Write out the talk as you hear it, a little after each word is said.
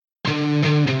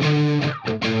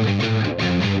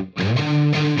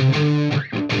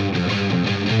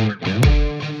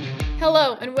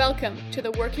Welcome to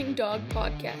the Working Dog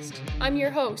Podcast. I'm your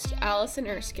host, Allison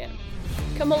Erskine.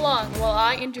 Come along while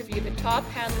I interview the top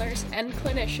handlers and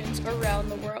clinicians around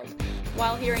the world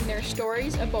while hearing their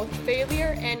stories of both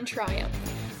failure and triumph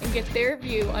and get their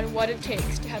view on what it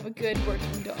takes to have a good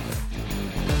working dog.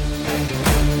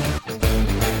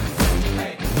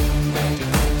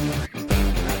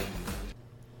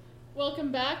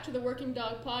 Welcome back to the Working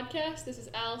Dog Podcast. This is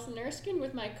Allison Erskine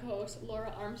with my co-host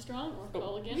Laura Armstrong, or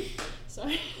Culligan.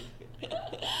 Sorry.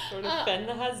 Sort of offend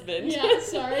the husband. Yeah,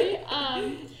 sorry.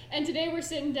 And today we're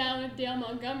sitting down with Dale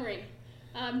Montgomery.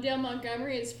 Dale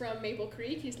Montgomery is from Maple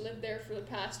Creek. He's lived there for the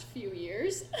past few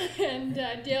years. And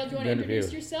Dale, do you want to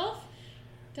introduce yourself?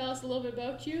 Tell us a little bit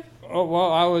about you. Oh,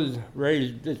 well, I was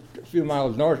raised just a few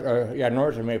miles north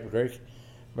of Maple Creek,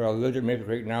 but I've lived in Maple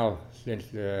Creek now since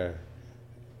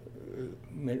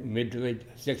mid to late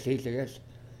 60s, I guess.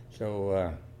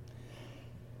 So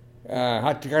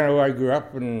that's kind of where I grew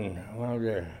up, and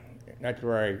that's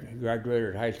where I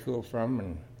graduated high school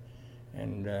from,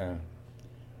 and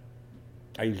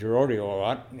I used to rodeo a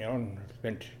lot, and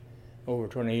spent over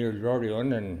 20 years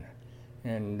rodeoing,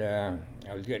 and I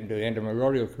was getting to the end of my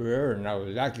rodeo career, and I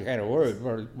was actually kind of worried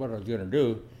what I was going to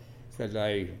do, because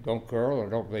I don't curl and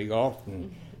don't play golf,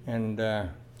 and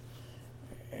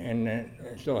it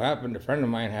so happened a friend of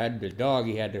mine had this dog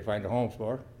he had to find a home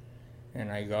for,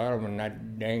 and I got him, and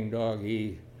that dang dog,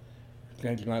 he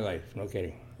changed my life, no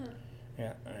kidding.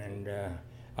 Yeah, and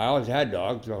I always had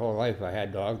dogs, the whole life I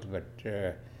had dogs, but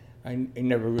I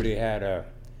never really had a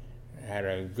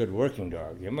good working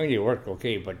dog. I mean, they worked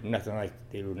okay, but nothing like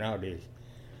they do nowadays.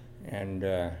 And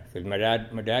because my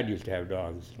dad used to have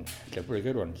dogs, and they're pretty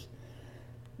good ones.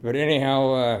 But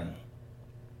anyhow,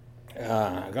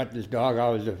 I got this dog. I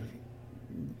was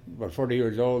about 40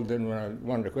 years old. Then when I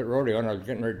wanted to quit rodeo, and I was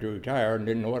getting ready to retire and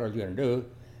didn't know what I was going to do,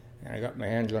 and I got my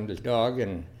hands on this dog,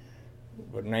 and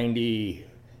about 80,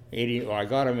 well, I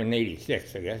got him in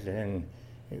 86, I guess, and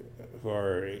then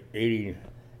for 80,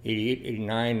 88,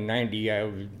 89, 90, I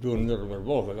was doing a little bit of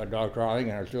both. I got dog trialing,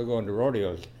 and I was still going to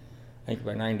rodeos. I think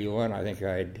by 91, I think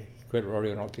I had quit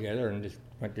rodeoing altogether and just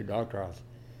went to dog trials.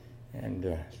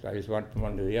 And so I just went from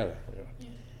one to the other. Yeah.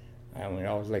 I mean, I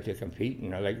always like to compete,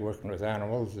 and I like working with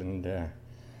animals, and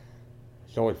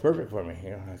it's always perfect for me.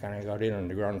 I kind of got in on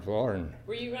the ground floor. And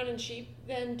were you running sheep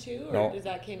then too, or no, does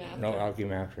that came after? No, that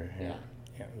came after. Yeah.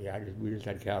 We just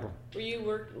had cattle. Were you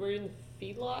in the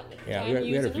feedlot at the time? Yeah,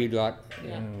 we had a feedlot,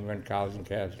 and went cows and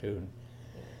calves too.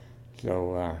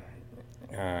 So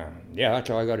that's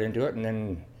how I got into it, and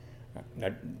then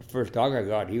that first dog I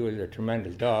got, he was a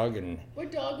tremendous dog. And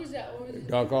what dog was that? What was it? A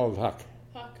dog called Huck.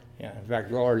 Huck. Yeah, in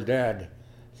fact, Laura's dad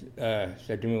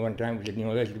said to me one time, he said,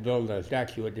 they should build a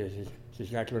statue at the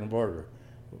Saskatchewan border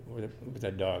with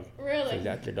that dog. Really? So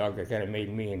that's the dog that kind of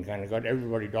made me and kind of got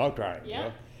everybody dog trying.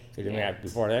 Yeah. Because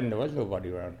before then there was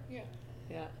nobody around. Yeah.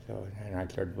 Yeah. So and I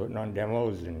started putting on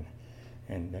demos and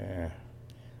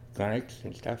clinics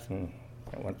and stuff, and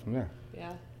I went from there.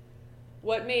 Yeah.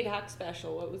 What made Huck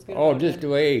special? What was good? Oh, about just him?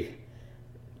 the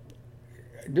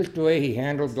way he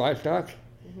handled livestock.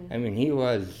 Mm-hmm. I mean, he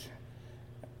was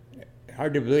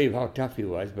hard to believe how tough he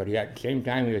was, but at the same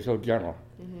time he was so gentle.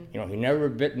 Mm-hmm. He never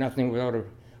bit nothing without a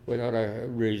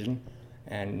reason,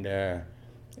 and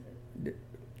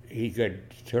he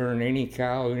could turn any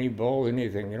cow, any bull,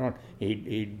 anything.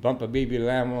 He'd bump a baby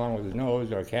lamb along with his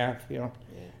nose, or a calf. Yeah.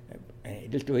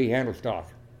 And just the way he handled stock.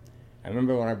 I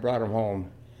remember when I brought him home.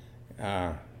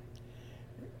 Got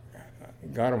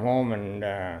him home, and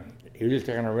he was just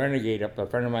kind of a renegade up. A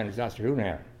friend of mine in Saskatoon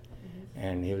had,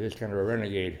 and he was just kind of a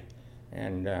renegade,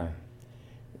 and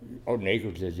out in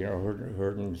acreages,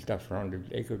 herding stuff around the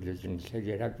acreages, and he said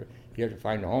you have to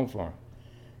find a home for him.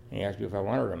 And he asked me if I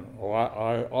wanted him. Well,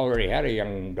 I already had a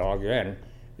young dog then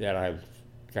that I was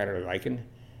kind of liking,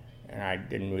 and I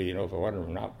didn't really know if I wanted him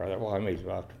or not. But I thought, well, I may as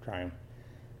well have to try him.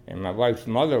 And my wife's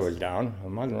mother was down. My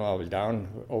mother-in-law was down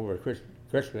over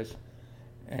Christmas,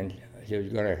 and she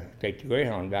was going to take the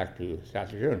greyhound back to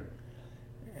Saskatoon.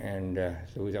 And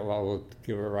so we thought, well, we'll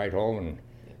give her a ride home and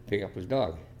pick up his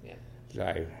dog. Yeah. So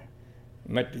I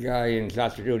met the guy in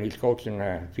Saskatoon. He's coaching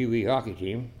a Pee Wee hockey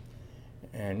team.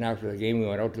 And after the game, we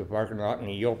went out to the parking lot, and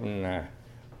he opened,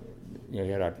 he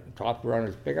had a topper on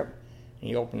his pickup. And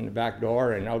he opened the back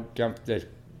door, and out jumped this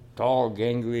tall,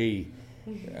 gangly,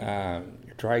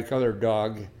 tricolored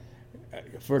dog.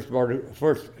 First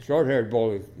short-haired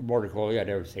border collie I'd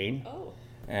ever seen. Oh.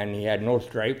 And he had no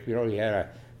stripe. He had a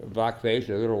black face,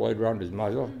 a little white around his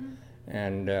muzzle,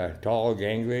 and tall,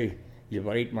 gangly. He's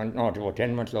about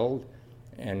 10 months old.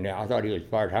 And I thought he was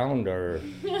part hound or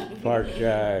part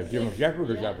German Shepherd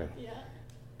or something. Yeah.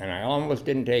 And I almost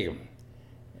didn't take him.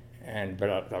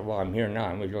 But well, I'm here now.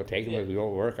 I'm going to go take him. If we go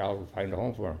to work, I'll find a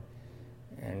home for him.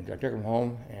 And I took him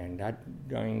home, and that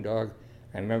dying dog,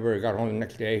 I remember I got home the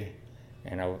next day,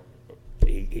 and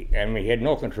he had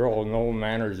no control, no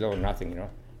manners, no nothing, you know.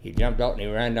 He jumped out and he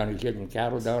ran down. He was getting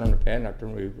cattle down in the pen after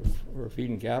we were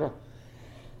feeding cattle,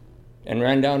 and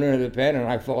ran down into the pen, and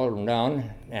I followed him down,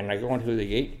 and I go into the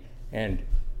gate, and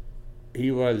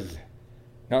he was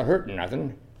not hurting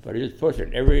nothing, but he was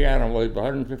pushing. Every animal, there was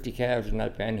 150 calves in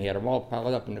that pen. He had them all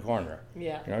piled up in the corner.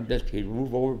 Yeah. You know, just he'd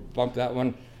move over, bump that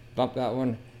one,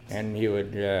 and he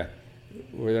would.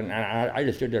 I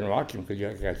just stood there and watched him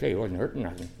because, like I say, he wasn't hurting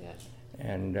nothing. Yeah.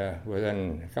 And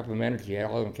within a couple of minutes, he had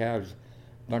all them calves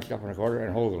bunched up in the corner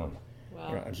and holding them. Wow.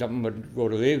 You know, and something would go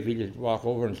to leave, he'd just walk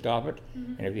over and stop it.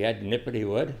 Mm-hmm. And if he had to nip it, he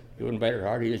would. He wouldn't bite it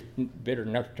hard. He just bit it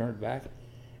enough to turn it back.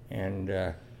 And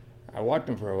I watched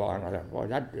him for a while, and I thought, boy,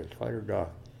 that is quite a dog.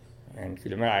 And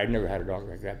cause, I'd never had a dog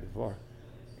like that before.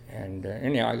 And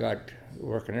anyhow, I got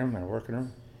working him.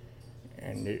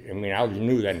 And I was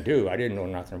new then too. I didn't know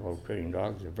nothing about training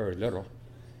dogs, very little.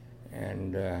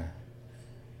 And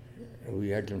we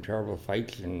had some terrible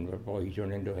fights, and boy, he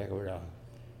turned into a heck of a dog.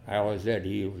 I always said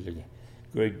he was a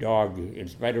great dog in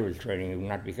spite of his training,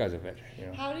 not because of it. You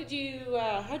know. How'd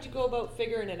you go about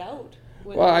figuring it out?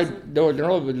 Well, the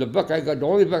only book I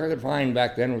could find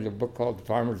back then was a book called The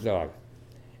Farmer's Dog,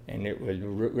 and it was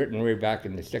written way back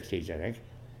in the '60s, I think.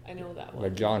 I know that one.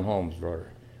 But John Holmes wrote it,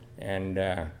 and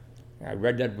I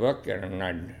read that book,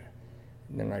 and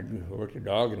then I'd work the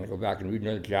dog, and I'd go back and read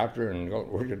another chapter, and go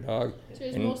work the dog. So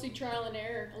it's mostly trial and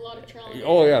error, a lot of trial and error.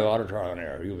 Oh yeah, a lot of trial and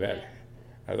error, you bet. Yeah.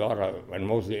 And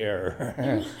mostly error.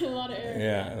 A lot of error.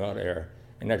 Yeah, a lot of error.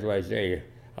 And that's why I say,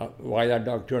 why that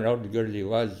dog turned out as good as he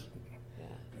was,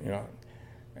 you know.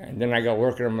 And then I got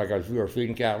working him, we were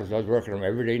feeding cattle, so I was working him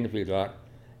every day in the feedlot.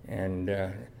 And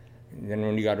then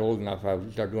when he got old enough, I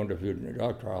started doing a few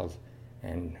dog trials.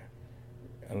 And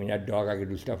that dog, I could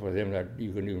do stuff with him that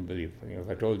you couldn't even believe. You know, if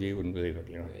I told you, you wouldn't believe it,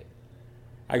 you know. Right.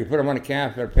 I could put him on a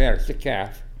calf, a sick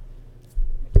calf.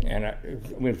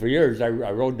 And for years, I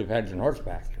rode the pens on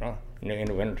horseback, you know. In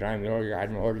the wintertime, you know, I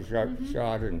had my horses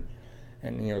shot and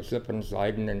you know, slipping and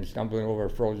sliding and stumbling over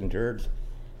frozen turds.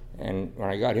 And when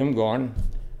I got him going,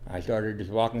 I started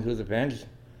just walking through the pens.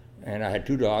 And I had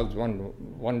two dogs.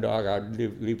 One dog I'd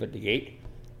leave at the gate,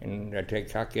 and I'd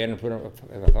take Huck in and put him,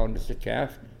 if I found a sick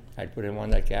calf, I'd put him on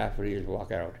that calf and he'd just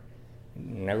walk out.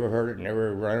 Never hurt it,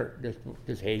 never run it,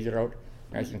 just haze it out,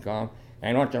 nice and calm.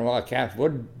 And once in a while a calf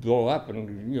would blow up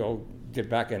and, you know, get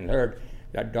back in the herd.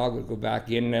 That dog would go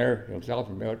back in there himself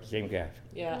and bring out the same calf.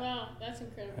 Yeah. Wow, that's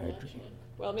incredible, actually.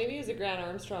 Well, maybe it was a Grant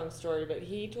Armstrong story, but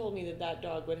he told me that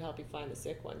dog would help you find the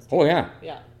sick ones too. Oh yeah.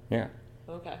 Yeah. Yeah.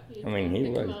 Okay. I mean, he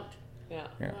was. Yeah.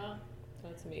 Yeah. Wow.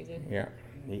 That's amazing. Yeah.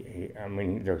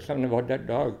 There's something about that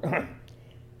dog.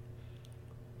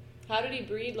 How did he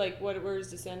breed? Like, what were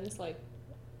his descendants like?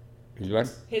 His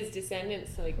what? His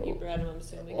descendants, like you bred him, I'm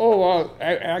assuming. Oh, well,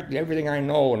 actually, everything I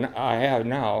know I have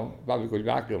now probably goes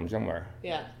back to him somewhere.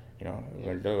 Yeah. You know,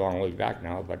 they're a long ways back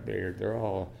now, but they're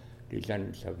all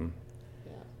descendants of him.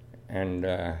 Yeah. And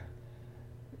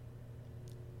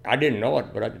I didn't know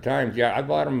it, but at the time, yeah, I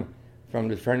bought him from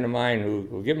this friend of mine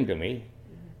who gave him to me,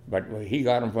 but he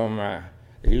got him from,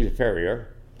 he was a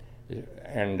farrier,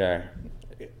 and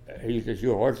he used to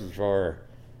shoe horses for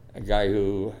a guy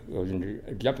who was into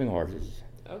jumping horses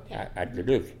at the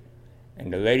Duke.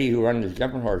 And the lady who ran this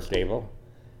jumping horse stable,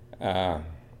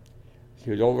 she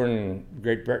was over in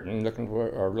Great Britain looking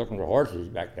for horses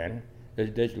back then.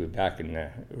 This was back in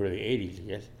the early 80s, I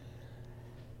guess.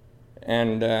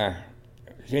 And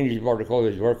seeing she bought the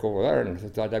clothes work over there, and I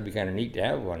thought that'd be kind of neat to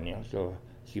have one, you know. So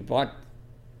she bought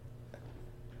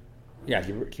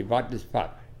this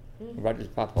pup. She brought this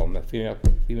pup home, a female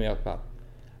pup.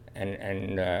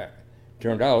 And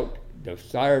turned out the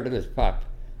sire to this pup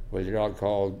was a dog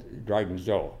called Dryden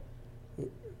Zoe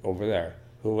over there,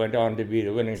 who went on to be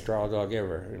the winningest trial dog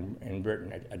ever in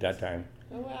Britain at that time.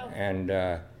 Oh, wow. And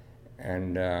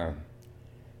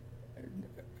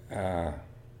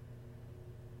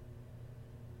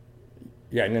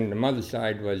then the mother's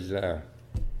side was, let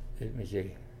me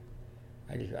see,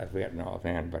 I forget now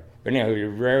offhand, but anyhow,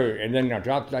 and then on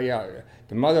top side,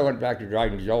 the mother went back to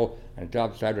Dryden Zoe, and the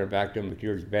top side went back to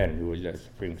McTeer's Ben, who was a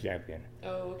supreme champion.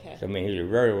 Oh, okay. So, he was a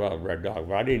very well-bred dog,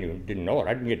 but I didn't know it.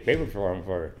 I didn't get papers for him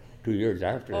for 2 years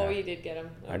after that. Oh, you did get him.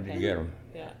 Okay. I did get him.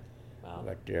 Yeah. Wow.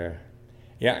 But,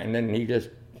 and then he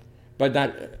just, but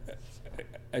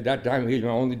at that time, he was my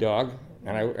only dog,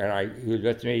 and he was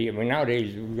with me.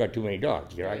 Nowadays, we've got too many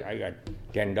dogs. You know, I got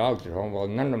 10 dogs at home. Well,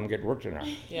 none of them get worked enough.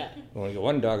 Yeah. When I get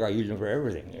one dog, I use them for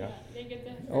everything, you know. Yeah, they get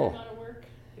the amount of work.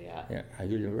 Yeah. Yeah. Yeah, I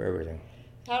use him for everything.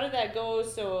 How did that go?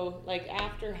 So, like,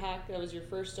 after Huck, that was your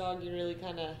first dog, you really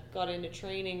kind of got into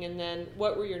training, and then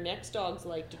what were your next dogs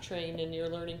like to train in your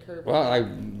learning curve? Well, I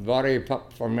bought a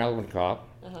pup from Melvin Cop,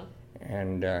 Uh-huh.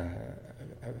 and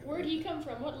Where'd he come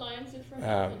from? What line is it from?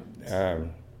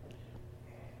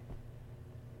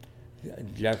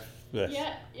 Jeff.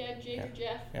 Jake or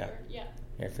Jeff. Yeah. Yeah.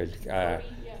 Yeah, because Yeah.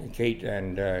 Kate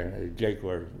and Jake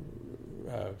were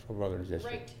brother and sister.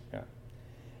 Right. Yeah.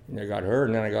 And I got her,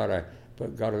 and then I got a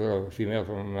little female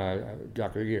from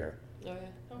Dr. Gear. Oh, yeah.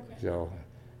 Okay. So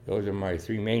those are my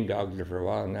three main dogs there for a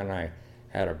while, and then I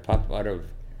had a pup out of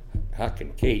Huck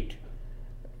and Kate.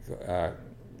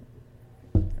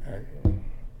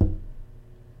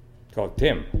 Called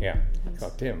Tim,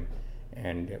 called Tim,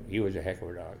 and he was a heck of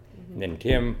a dog. And then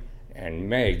Tim and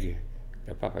Meg,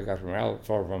 the pup I got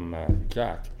from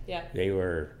Jack, they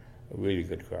were a really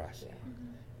good cross.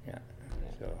 Yeah.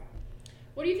 So.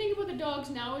 What do you think about the dogs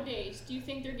nowadays? Do you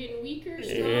think they're getting weaker,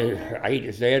 stronger? I hate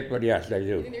to say it, but yes, I do.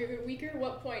 You think they're weaker?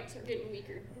 What points are getting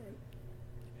weaker?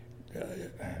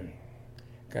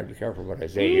 Gotta be careful what I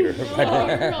say here. No,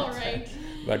 you're all right.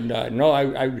 But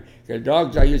no, the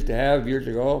dogs I used to have years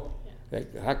ago,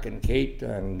 like Huck and Kate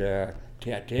and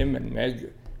Tim and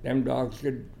Meg, them dogs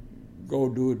could go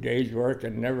do a day's work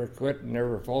and never quit and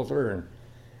never falter,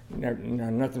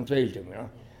 and nothing fazed them, you know.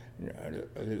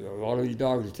 A lot of these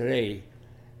dogs today,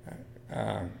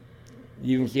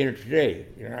 you even see it today,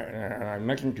 you know, and I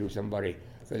mentioned to somebody,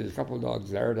 because there's a couple of dogs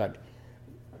there that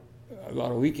a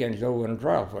lot of weekends they'll win a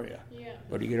trial for you. Yeah.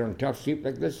 But you get on tough sheep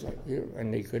like this,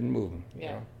 and they couldn't move them, you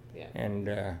know. Yeah. And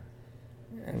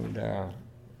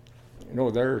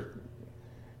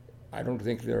I don't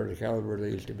think they're the caliber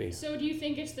they used to be. So do you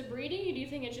think it's the breeding? Do you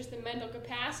think it's just the mental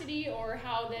capacity, or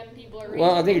how them people are raising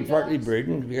Well, I think their it's partly dogs?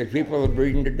 breeding, because people are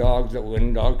breeding the dogs that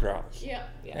win dog trials. Yeah.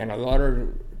 And a lot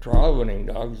of trial-winning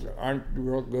dogs aren't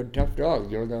real good, tough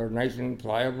dogs. You know, they're nice and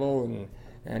pliable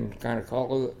and kind of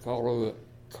coddle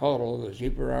the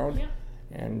sheep around. Yeah.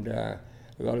 And a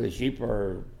lot of the sheep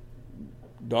are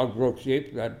dog-broke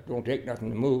sheep that don't take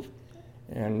nothing to move,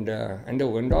 and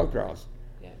they'll win dog trials.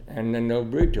 Yeah. And then they'll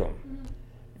breed to them.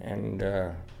 And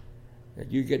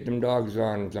if you get them dogs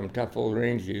on some tough old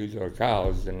range ewes or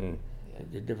cows, then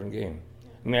it's a different game.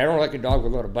 I mean, I don't like a dog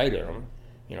with a lot of bite in them.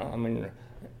 You know, I mean,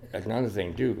 that's another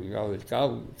thing too. You know, these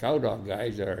cow dog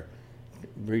guys are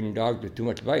breeding dogs with too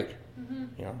much bite.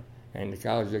 You know, and the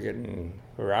cows are getting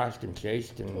harassed and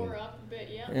chased and Tore up a bit,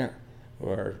 yeah. yeah.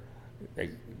 Or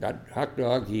like that Huck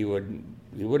dog, he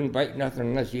wouldn't bite nothing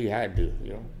unless he had to.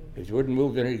 You know, if he wouldn't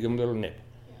move, then he'd give him a little nip.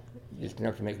 Just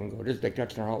enough to make them go, just like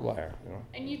touching a hot wire, you know.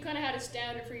 And you kind of had a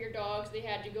standard for your dogs. They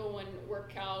had to go and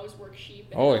work cows, work sheep,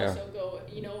 and Oh, yeah. also go,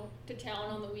 you know, to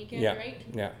town on the weekend, Yeah, right?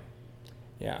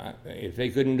 yeah. If they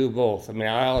couldn't do both, I mean,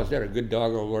 I always said a good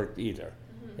dog will work either.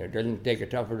 It doesn't take a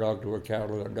tougher dog to work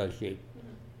cattle than it does sheep.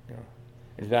 You know.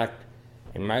 In fact,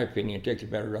 in my opinion, it takes a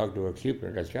better dog to work sheep than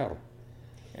it does cattle.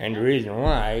 And the reason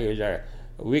why is a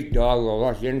weak dog will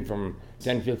rush in from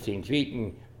 10, 15 feet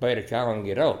and bite a cow and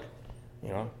get out, you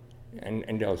know.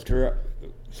 And they'll stir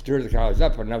the cows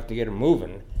up enough to get them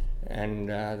moving, and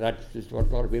that's just what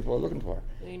a lot of people are looking for.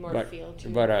 They need more to feel too.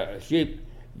 But a sheep,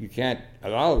 you can't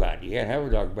allow that. You can't have a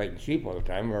dog biting sheep all the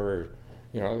time, or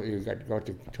you know you got to go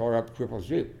to tore up crippled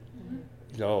sheep.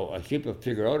 So a sheep will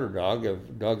figure out a dog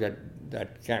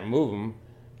that can't move them,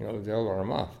 you know, they'll run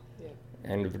them off. Yeah.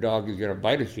 And if a dog is going to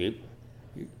bite a sheep,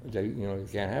 you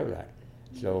can't have that.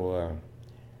 So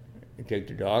you take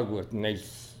the dog with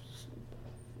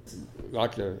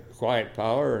lots of quiet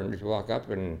power and just walk up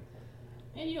and.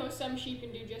 And you know, some sheep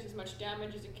can do just as much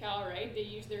damage as a cow, right? They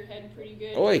use their head pretty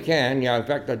good. Oh, they can. Yeah. In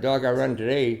fact, the dog I run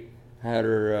today had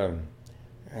her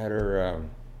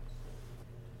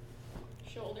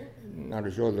Shoulder. not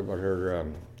her shoulder, but her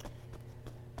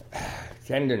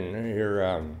tendon. Her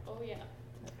Oh yeah.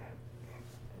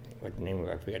 what's the name of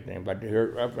it? I forget the name, but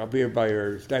her up here by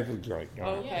her stifle joint. You know,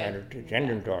 Okay. had her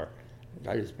tendon tore.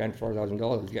 I just spent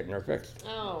 $4,000 getting her fixed.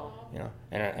 Oh. You know,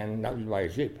 and that was by a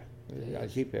sheep. A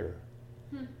sheep hit her.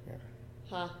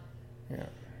 Huh. Yeah.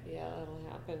 Yeah, that'll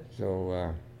happen.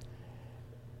 So,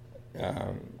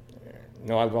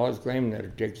 no, I've always claimed that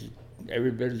it takes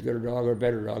every bit as good a dog or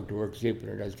better dog to work sheep than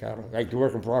it does cattle. Like to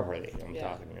work them properly, I'm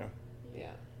talking, you know.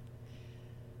 Yeah.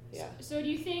 Yeah. So do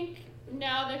you think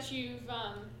now that you've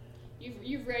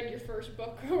read your first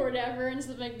book or whatever and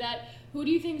stuff like that, who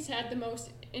do you think's had the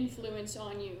most influence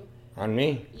on you? On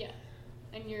me? Yeah.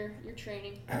 And your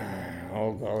training?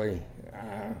 Oh, golly.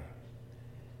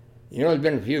 You know, there's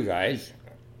been a few guys.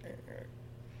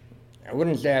 I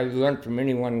wouldn't say I've learned from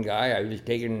any one guy. I've just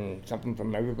taken something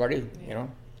from everybody, you know.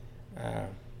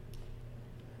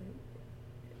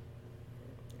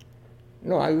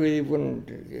 No, I really wouldn't.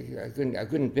 I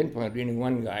couldn't pinpoint any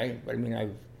one guy. But I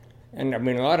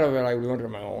mean, a lot of it I learned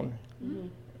on my own.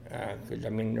 Because I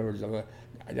mean, there was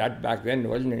that back then there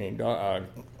wasn't any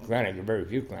clinics, very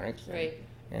few clinics. Right.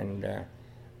 And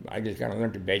I just kind of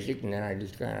learned the basics, and then I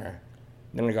just kind of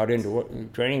then I got into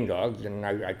training dogs, and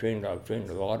I trained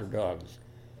a lot of dogs,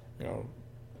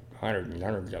 hundreds and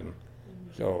hundreds of them.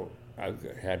 So I've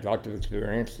had lots of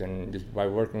experience, and just by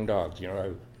working dogs,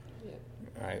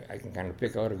 I can kind of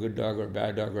pick out a good dog or a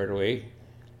bad dog right away.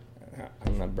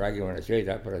 I'm not bragging when I say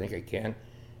that, but I think I can.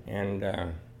 And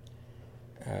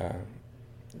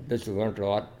just learned a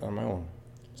lot on my own.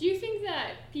 Do you think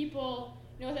that people,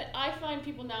 that I find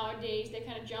people nowadays, they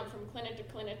kind of jump from clinic to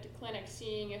clinic to clinic,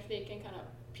 seeing if they can kind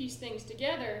of piece things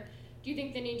together. Do you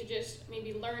think they need to just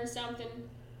maybe learn something,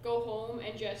 go home,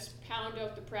 and just pound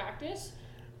out the practice?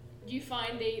 Do you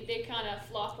find they kind of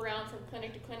flop around from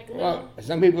clinic to clinic? Well,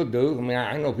 some people do. I mean,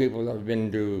 I know people that have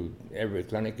been to every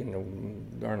clinic in the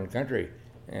darn country,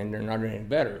 and they're not any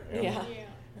better.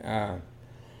 Yeah.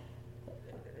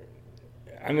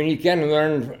 I mean, you can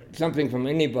learn something from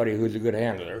anybody who's a good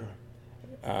handler.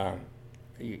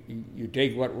 You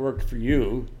take what works for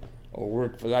you or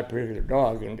works for that particular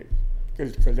dog, and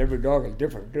because every dog is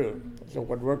different too. So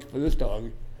what works for this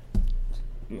dog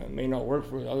may not work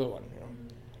for the other one.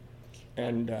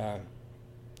 And I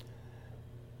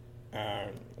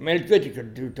mean, it's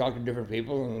good to talk to different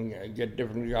people and get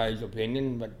different guys'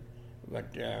 opinion, but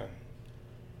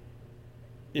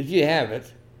if you have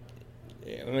it,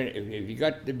 I mean, if you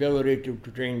got the ability to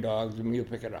train dogs, then you'll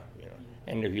pick it up,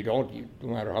 And if you don't, no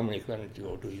matter how many clinics you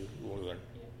go to, you won't learn.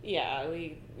 Yeah,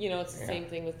 it's the same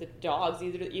thing with the dogs.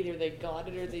 Either they got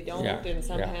it or they don't, and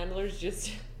some handlers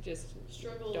just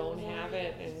struggle, don't have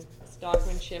it. And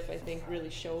stockmanship, I think,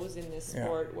 really shows in this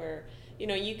sport where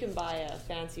you can buy a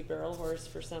fancy barrel horse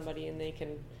for somebody and they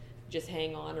can just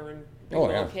hang on or be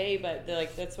okay. But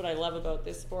that's what I love about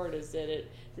this sport is that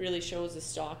it really shows a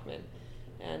stockman,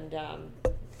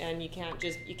 and you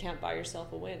can't buy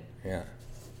yourself a win. Yeah.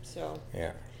 So.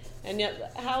 Yeah. And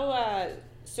yet, how?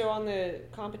 So on the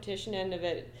competition end of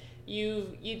it,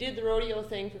 you did the rodeo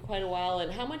thing for quite a while.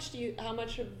 And how much do you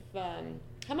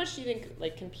think,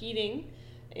 like, competing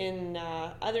in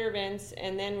other events,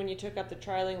 and then when you took up the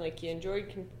trialing, like, you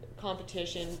enjoyed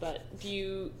competition, but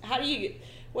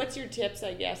what's your tips,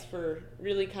 I guess, for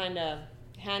really kind of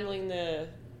handling the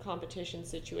competition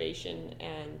situation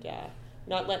and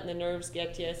not letting the nerves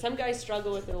get to you? Some guys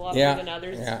struggle with it a lot more than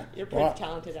others. Yeah. You're pretty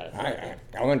talented at it.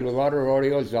 I went to a lot of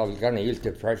rodeos. I was kind of used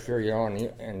to pressure,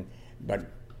 but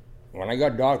when I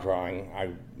got dog trialing,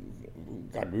 I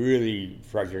got really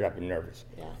pressured up and nervous.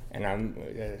 Yeah. And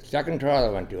the second trial I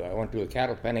went to a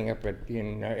cattle penning up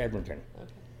in Edmonton. Okay.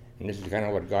 And this is kind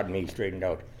of what got me straightened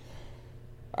out.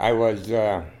 I was,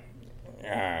 and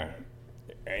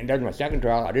that's my second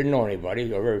trial. I didn't know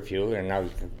anybody, or very few, and I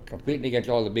was competing against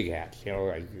all the big hats,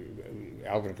 like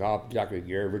Alvin Kopp, Zachary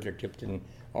Gear, Richard Tipton,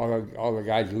 all the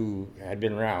guys who had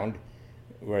been around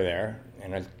were there,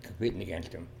 and I was competing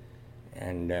against them.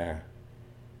 And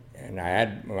I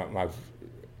had my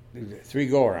 3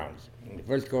 go-arounds. In the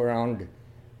first go-around,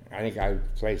 I think I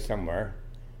placed somewhere,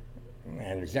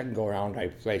 and the second go-around, I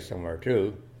placed somewhere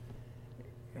too.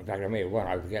 In fact, I may have won.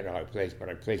 I forget how I placed, but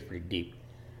I placed pretty deep.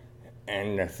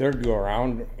 And the third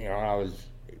go-around,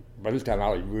 by this time I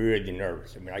was really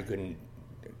nervous. I mean, I couldn't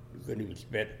even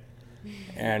spit.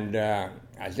 And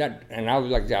I sat, and I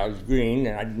was like that. I was green,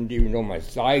 and I didn't even know my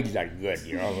sides that good,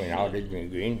 I mean, how it is being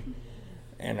green.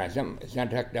 And I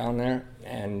sat heck down there,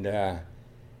 and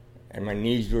my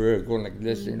knees were going like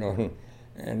this,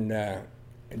 and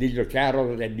these were cattle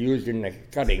that they'd used in the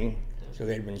cutting, so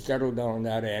they'd been settled down on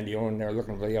that end, and they were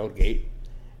looking for the out gate,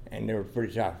 and they were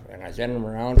pretty tough. And I sent them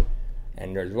around,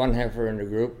 and there's one heifer in the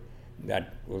group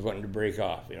that was wanting to break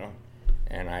off,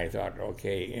 And I thought,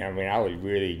 okay, I mean, I was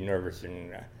really nervous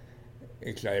and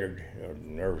excited, or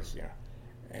nervous,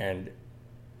 And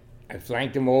I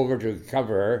flanked him over to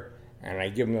cover her, and I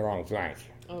give him the wrong flank,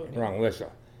 the wrong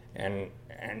whistle. And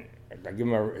I give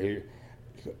him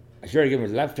I should have given him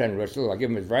his left-hand whistle. I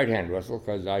give him his right-hand whistle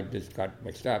because I just got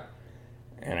mixed up.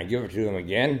 And I give it to him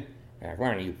again. Come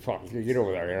on, you fuck, get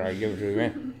over there. I give it to him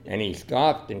again. And he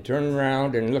stopped and turned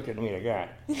around and looked at me like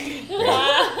that.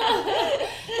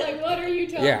 Like, what are you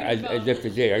talking about? As if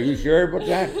to say, are you sure about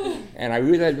that? And I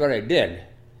realized what I did.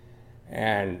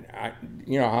 And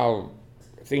how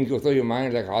things go through your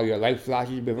mind, like how your life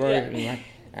flashes before you.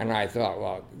 And I thought,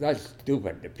 well, that's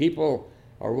stupid. The people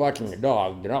are watching the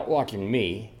dog. They're not watching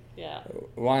me. Yeah.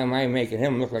 Why am I making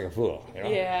him look like a fool?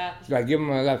 Yeah. So I give him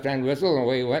a left-hand whistle, and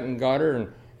away he went and got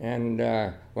her, and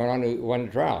went on to won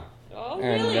the trial. Oh,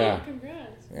 really? Congrats.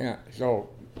 Yeah, so,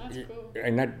 That's cool.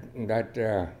 and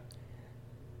that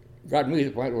got me to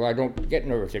the point where I don't get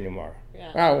nervous anymore.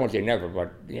 Yeah. Well, I won't say never,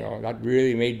 but, that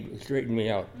really straightened me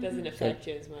out. Doesn't affect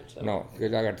you as much, though. No,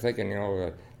 because I got thinking,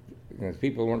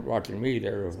 people weren't watching me, they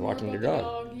were It's more watching the about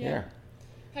dog. yeah.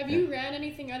 Have you ran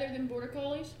anything other than Border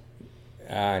Collies?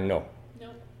 No.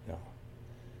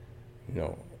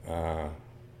 No.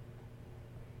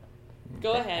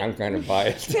 Go ahead. I'm kind of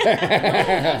biased.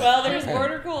 Well, there's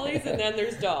Border Collies and then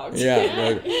there's dogs.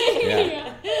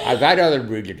 Yeah. I've had other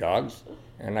breeds of dogs,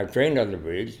 and I've trained other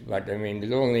breeds, but I mean,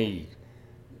 there's only,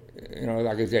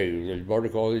 like I say, there's Border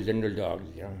Collies and there's dogs,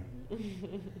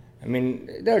 I mean,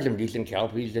 there's some decent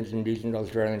Kelpies and some decent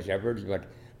Australian Shepherds, but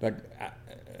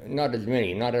not as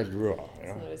many, not as raw.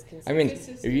 Not as I mean,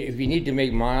 consistent. if you need to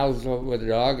make miles with a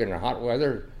dog in hot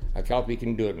weather, a Kelpie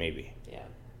can do it maybe. Yeah.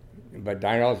 But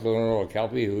I also know a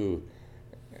Kelpie who,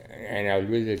 and I was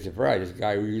really surprised, this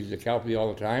guy who uses a Kelpie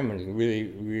all the time and he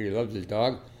really, really loves his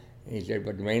dog. And he said,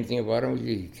 but the main thing about him is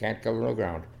he can't cover no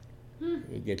ground.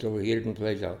 He gets overheated and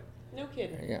plays out. No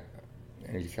kidding. Yeah,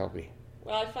 and he's a Kelpie.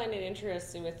 Well, I find it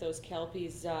interesting with those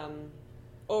Kelpies.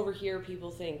 Over here, people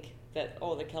think that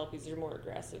the Kelpies are more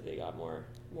aggressive. They got more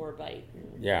bite.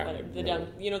 Yeah.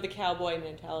 Whatever. The cowboy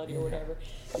mentality or whatever.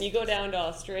 And you go down to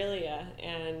Australia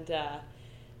and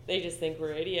they just think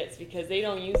we're idiots because they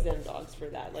don't use them dogs for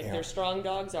that. Like their strong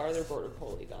dogs are their Border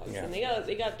Collie dogs, and they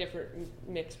got different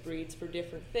mixed breeds for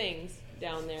different things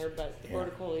down there. But the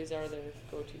Border Collies are their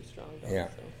go-to strong dogs. Yeah.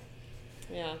 So,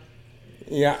 yeah.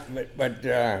 Yeah, but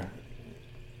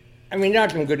I mean,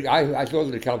 not some good. I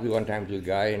sold the Kelpie one time to a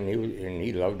guy, and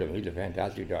he loved him. He's a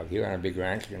fantastic dog. He ran a big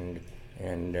ranch, and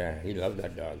he loved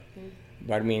that dog.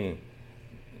 But I mean,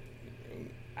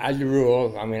 as a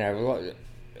rule, I mean,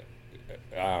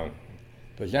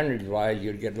 percentage-wise,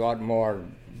 you'd get a lot more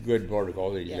good Border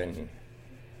Collies than.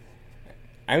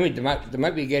 I mean, they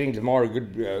might be getting some more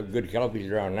good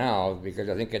Kelpies around now because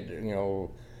I think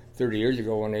 30 years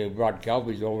ago when they brought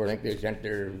Kelpies over, I think they sent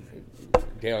their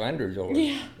tail enders over.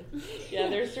 Yeah. Yeah,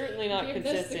 they're certainly not Give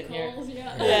consistent us the here. calls,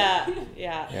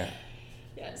 Yeah.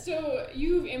 Yeah, so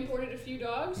you've imported a few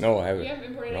dogs? No, I haven't. You haven't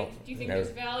imported No, any? Do you think never.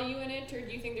 there's value in it, or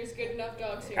do you think there's good enough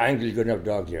dogs here? I think there's good enough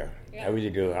dogs here. Yeah. I really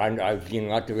do. I've seen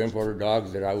lots of imported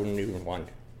dogs that I wouldn't even want.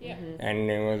 Yeah. And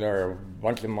they're a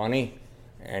bunch of money.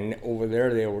 And over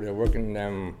there, they're working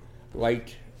them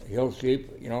light hill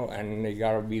sheep, and they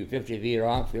got to be 50 feet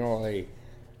off, no,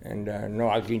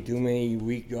 I've seen too many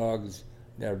weak dogs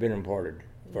that have been imported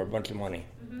for a bunch of money.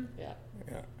 Yeah.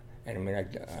 And I mean,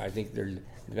 I think there's,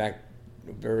 in fact,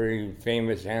 a very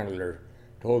famous handler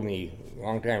told me a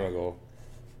long time ago,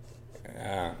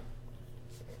 and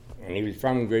he was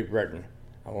from Great Britain.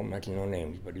 I won't mention no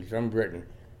names, but he's from Britain.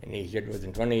 And he said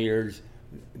within 20 years,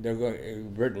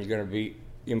 Britain's going to be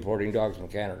importing dogs from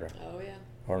Canada. Oh, yeah.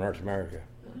 Or North America.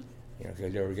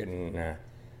 Because they were getting,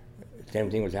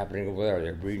 same thing was happening over there.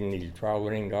 They're breeding these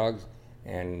trial-winning dogs,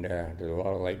 and there's a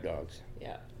lot of light dogs.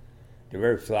 Yeah. They're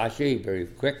very flashy, very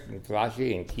quick and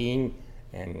flashy and keen,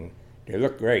 and they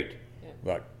look great. Yeah.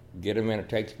 But get them in a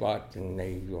tight spot and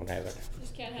they don't have it.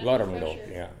 Just can't A handle lot the of them don't,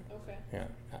 pressure. yeah. Okay. Yeah,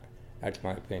 that's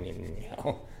my opinion. That's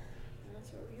what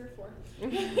we're here for.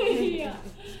 Yeah.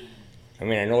 I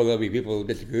mean, I know there'll be people who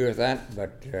disagree with that,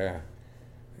 but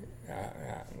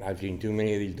I've seen too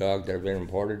many of these dogs that have been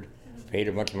imported, paid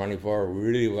a bunch of money for,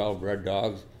 really well-bred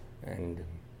dogs, and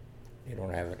they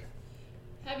don't have it.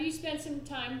 Have you spent some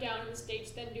time down in the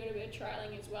States then doing a bit of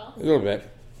trialing as well? A little bit.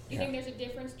 Do you think there's a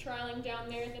difference trialing down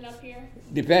there than up here?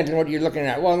 Depends on what you're looking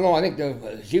at. Well, no, I think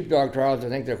the sheepdog trials, I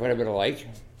think they're quite a bit alike.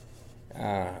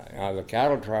 The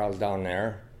cattle trials down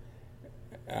there,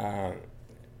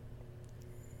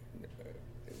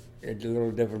 it's a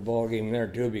little different ballgame there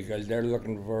too because they're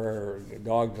looking for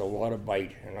dogs with a lot of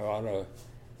bite and a lot of,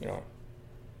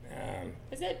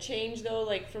 Has that changed though,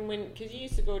 like from when, because you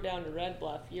used to go down to Red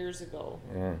Bluff years ago,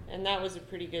 and that was a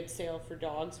pretty good sale for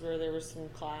dogs where there was some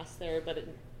class there, but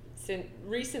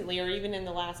recently, or even in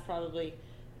the last probably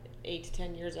 8 to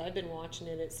 10 years I've been watching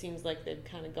it, it seems like they've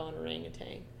kind of gone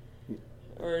orangutan.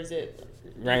 Or is it...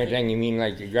 Orangutan, you mean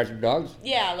like aggressive dogs?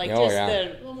 Yeah, like Oh, just yeah. the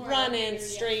little more run elevated, in, yeah.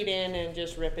 straight in, and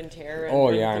just rip and tear. And Oh,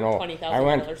 for yeah, I know. $20,000. I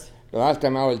went, the last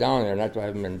time I was down there, and that's why I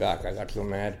haven't been back, I got so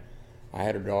mad. I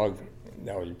had a dog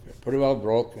that was pretty well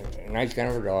broke, a nice kind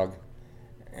of a dog,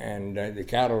 and the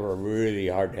cattle were really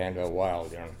hard to handle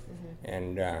wild,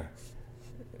 And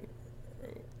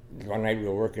one night we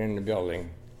were working in the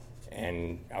building,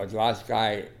 and I was the last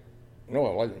guy, no,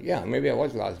 it wasn't, yeah, maybe I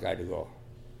was the last guy to go.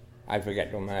 I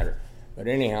forget, don't matter. But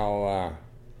anyhow,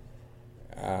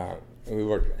 we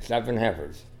worked 7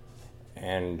 heifers,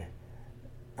 and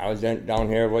I was down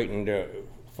here waiting to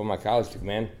for my cows to come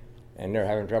in, and they're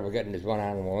having trouble getting this one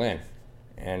animal in.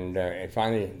 And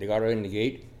finally, they got her in the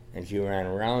gate, and she ran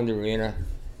around the arena,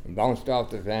 and bounced off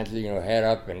the fence, head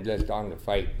up, and just on the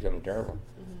fight, something terrible.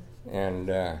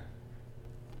 Mm-hmm.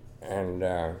 And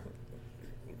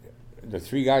the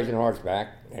 3 guys on horseback,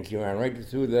 and she ran right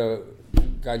through the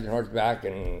guys on horseback,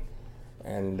 and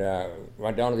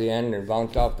went down to the end and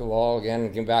bounced off the wall again,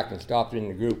 and came back and stopped in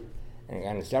the group, and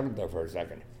kind of settled there for a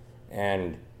second.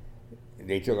 And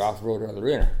they took off the road to the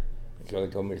arena. So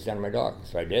they told me to send my dog,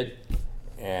 so I did.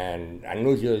 And I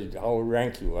knew how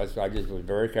rank she was, so I just was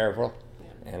very careful.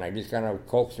 Yeah. And I just kind of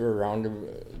coaxed her around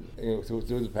through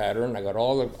the pattern. I got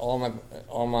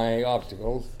all my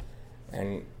obstacles,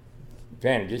 and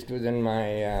pinned just within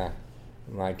my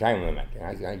my time limit.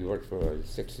 I worked for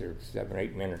 6 or 7,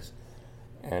 8 minutes,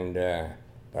 and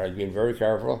but I was being very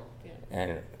careful. Yeah.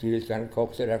 And she just kind of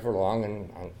coaxed it effort along,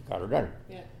 and I got her done.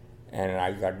 Yeah. And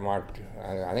I got marked.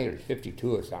 I think it was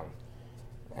 52 or something.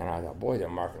 And I thought, boy, they're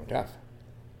marking tough.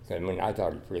 I mean, I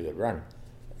thought it was a pretty good run.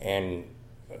 And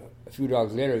a few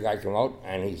dogs later, a guy came out,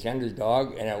 and he sent his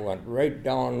dog, and it went right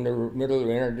down the middle of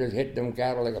the arena, just hit them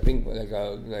cattle like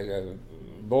a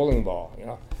bowling ball,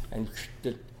 and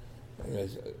just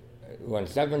went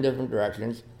 7 different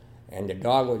directions. And the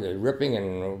dog was just ripping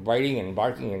and biting and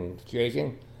barking and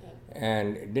chasing,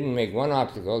 and it didn't make one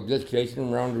obstacle, just chasing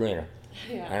them around the arena.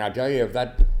 Yeah. And I tell you, if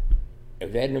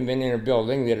they hadn't been in a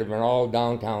building, they'd have been all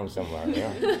downtown somewhere,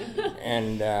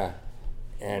 and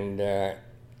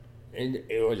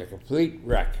it was a complete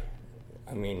wreck.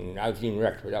 I mean, I've seen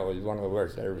wrecks, but that was one of the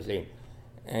worst I've ever seen.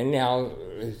 And now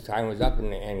his time was up,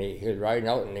 and he was riding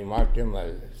out, and they marked him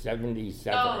as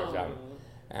 77 or something.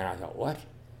 And I thought, what?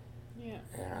 Yeah.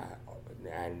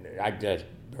 And I just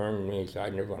burned me, so I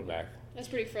never went back. That's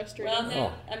pretty frustrating.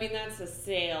 Well, I mean, that's a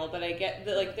sale, but I get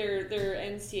that, their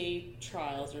NCA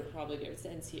trials are probably good. It's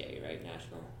NCA, right?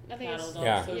 National Cattle Dog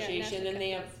Association, and they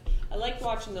have. I like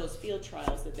watching those field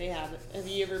trials that they have. Have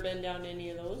you ever been down to any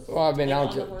of those? Well, I've been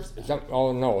down to horseback?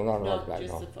 Oh no, not on horseback.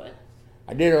 Just the foot.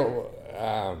 I did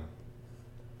I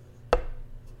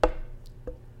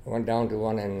went down to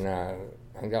one in I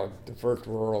think that was the first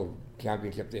world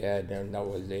championship they had, and that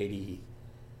was 80.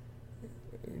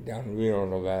 Down in Reno,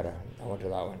 Nevada. I went to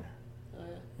that one. Oh,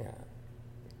 yeah.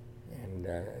 And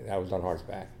that was on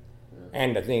horseback.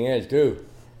 And the thing is, too,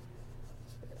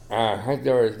 I think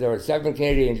there were 7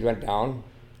 Canadians went down,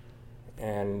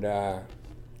 and there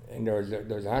was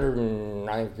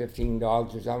 115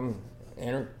 dogs or something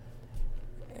in her,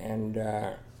 and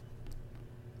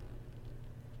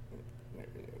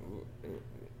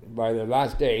by the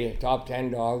last day, top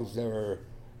 10 dogs, there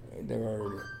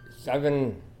were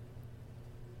 7.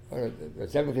 The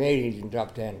 7 Canadians in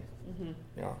top 10,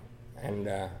 and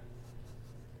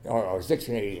or 6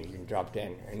 Canadians in top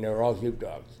 10, and they were all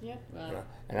sheepdogs. Yeah. Wow.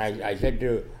 And I was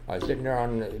sitting there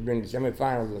during the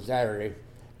semifinals on Saturday,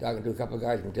 talking to a couple of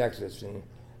guys from Texas, and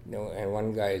and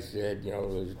one guy said, it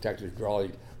was a Texas drawl,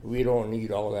 we don't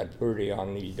need all that purdy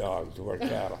on these dogs to work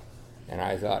cattle. And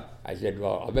I said,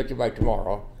 well, I'll bet you by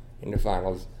tomorrow in the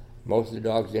finals, most of the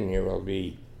dogs in here will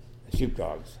be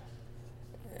sheepdogs.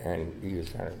 And he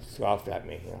just kind of scoffed at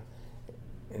me.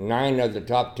 9 of the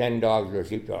top 10 dogs were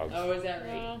sheepdogs. Oh, is that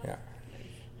right? Yeah.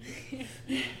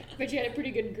 But you had a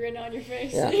pretty good grin on your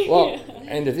face. Yeah. Well,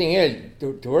 and the thing is,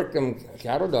 to work them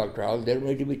cattle dog trials, they don't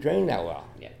need to be trained that well.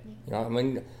 Yeah. I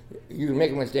mean, you can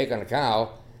make a mistake on a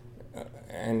cow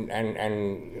and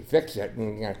fix it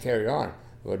and carry on,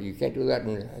 but you can't do that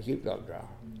in a sheepdog trial.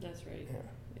 That's right.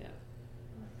 Yeah.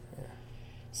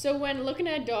 So when looking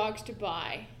at dogs to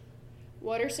buy,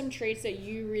 what are some traits that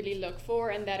you really look for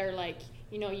and that are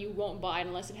you won't buy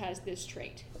unless it has this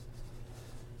trait?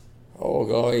 Oh,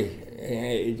 golly.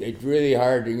 It's really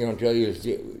hard to, until you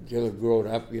grow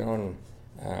up, and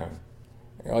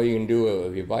all you can do,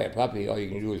 if you buy a puppy, all you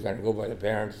can do is kind of go by the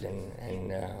parents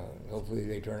and hopefully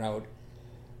they turn out.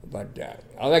 But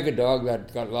I like a dog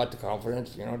that's got lots of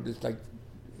confidence, just like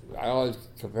I always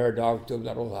compare dogs to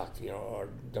Little Luck, or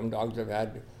some dogs I've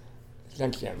had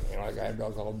since then. Like I had a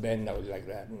dog called Ben that was like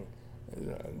that, and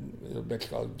a little bitch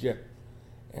called Jip.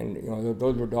 And,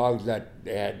 those were dogs that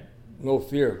they had no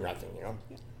fear of nothing,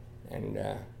 And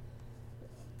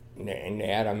they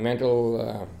had a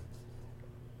mental,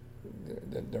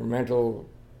 their mental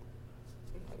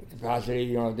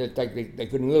capacity, just like they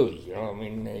couldn't lose, I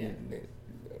mean,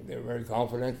 they were very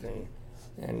confident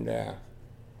and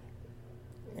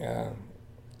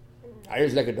I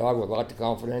just like a dog with lots of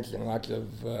confidence and lots of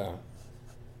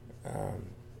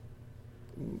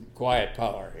quiet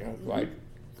power, quiet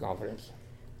confidence.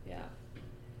 Yeah.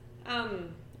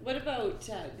 What about,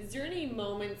 is there any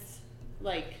moments,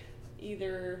 like,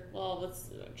 either, well, it's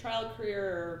a trial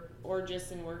career or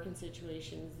just in working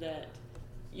situations that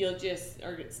you'll just,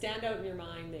 or stand out in your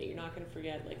mind that you're not going to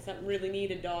forget, like something really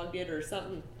neat a dog did or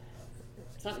something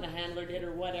a handler did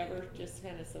or whatever, just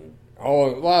kind of some...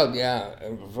 Oh, well, yeah,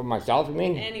 for myself, I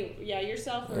mean?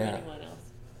 Yourself or anyone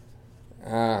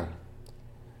else.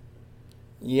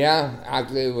 Yeah,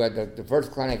 actually, the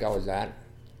first clinic I was at,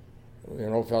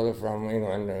 an old fellow from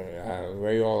England,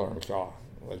 Ray Ollershaw,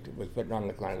 was putting on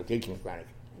the clinic, was teaching the clinic.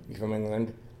 He's from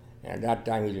England, and at that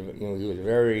time he was a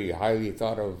very highly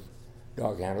thought of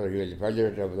dog handler. He was the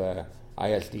president of the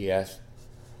ISDS.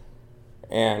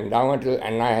 And I went to,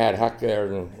 and I had Huck there,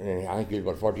 and I think he was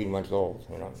about 14 months old,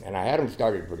 and I had him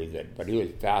started pretty good, but he was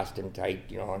fast and tight,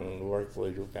 and worked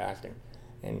way too fast.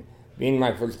 And being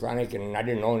my first clinic, and I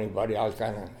didn't know anybody, I was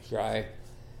kind of shy,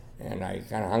 and I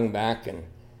kind of hung back, and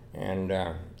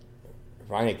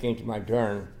finally it came to my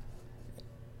turn,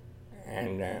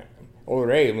 and old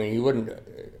Ray, I mean, he wouldn't,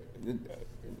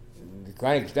 the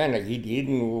clinic extended, he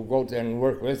didn't go out there and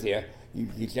work with you.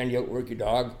 He'd send you out, work your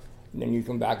dog, and then you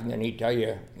come back, and then he'd tell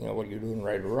you, what you're doing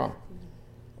right or wrong.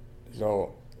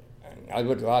 So I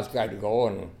was the last guy to go,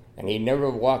 and he never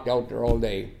walked out there all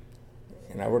day.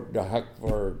 And I worked the Huck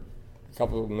for a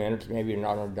couple of minutes, maybe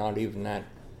not even that.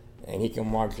 And he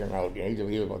come marching out. He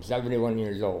was about 71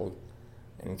 years old,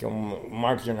 and come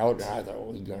marching out. And I thought,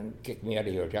 oh, he's going to kick me out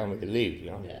of here, tell me to leave,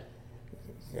 Yeah.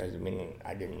 Because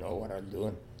I didn't know what I was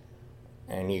doing.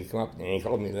 And he come up and he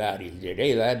called me lad. He said,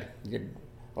 "Hey lad," he said,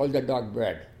 "how's that dog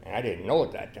bred?" And I didn't know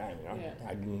at that time, Yeah.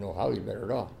 I didn't know how he bred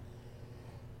at all.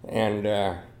 And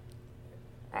I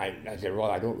said, "Well,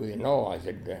 I don't really know." I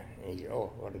said, and he said,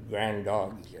 "Oh, what a grand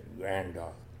dog." He said, "Grand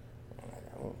dog." And I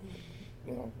thought,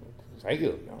 oh, thank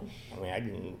you. I mean, I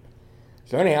didn't.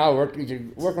 So anyhow, he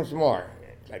said, "Work on some more."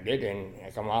 So I did, and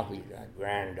I come off, he said,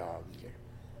 "Grand dog." He said,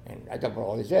 and I thought, well,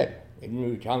 all he said. He didn't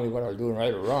really tell me what I was doing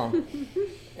right or wrong.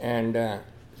 And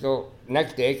so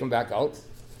next day, I come back out,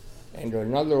 and there was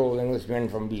another old Englishman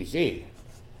from BC.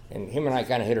 And him and I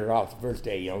kind of hit it off the first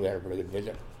day, we had a pretty good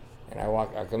visit. And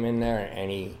I come in there, and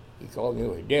he called me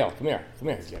over. "Dale, come here,"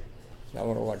 he said. So I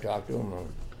went over to talk to him,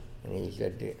 and he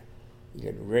said,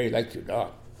 "Ray likes your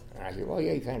dog." And I said, "Well,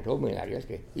 yeah, he kind of told me that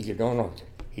yesterday." He said, "No,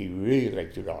 he really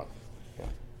likes your dog."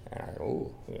 And I said,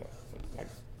 "Oh,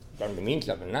 that's starting to mean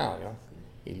something now,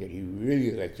 He said, "He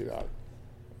really likes your dog."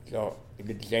 So he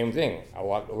did the same thing. I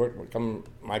walked to work, would come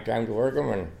my time to work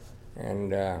him,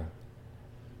 and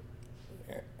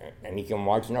he come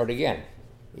marching out again.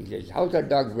 He says, "How's that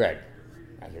dog bred?"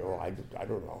 I said, "Oh, I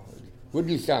don't know." "Would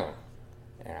you sell him?"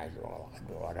 And I said, "Well,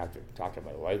 I'd have to talk to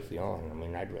my wife, and I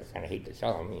mean, I'd kind of hate to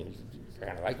sell him. He's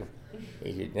kind of like him."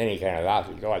 Then he kind of laughed.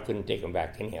 He said, "Oh, I couldn't take him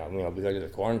back anyhow, because of the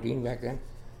quarantine back then."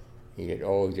 He said,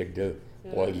 "The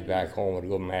boys back home would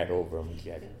go mad over him," he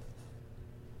said.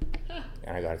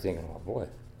 And I got thinking, oh boy.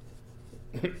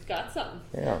 Got something.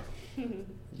 Yeah.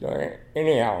 So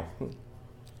anyhow,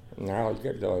 now I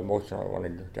get so emotional I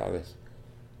wanted to tell this.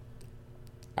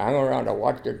 I hung around to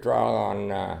watch the trial on,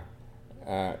 the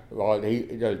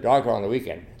dog trial on the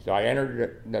weekend. So I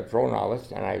entered the pro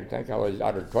novice, and I think I was,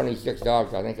 out of 26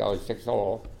 dogs, I think I was 6th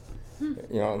overall.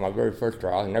 My very first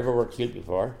trial. I never worked sheep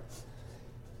before.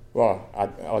 Well, I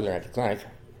wasn't at the clinic.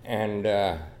 And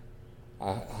I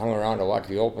hung around to watch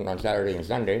the Open on Saturday and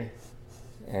Sunday.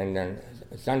 And then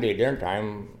Sunday dinner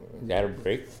time, they had a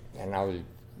break, and I was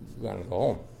going to go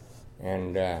home.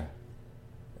 And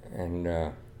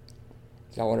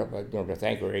so I went up, to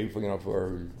thank Ray for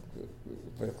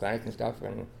the clinic and stuff.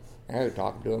 And I was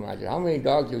talking to him. I said, "How many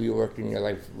dogs have you worked in your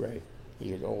life, Ray?" He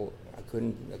said, "Oh, I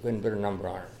couldn't put a number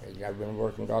on it. He said, I've been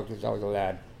working dogs since I was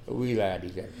a wee lad," he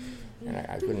said. And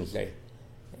I couldn't say.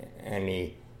 And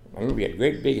I remember he had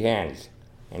great big hands,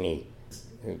 and he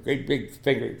a great big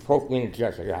finger poked me in the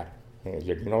chest like that. And he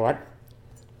said, "You know what?"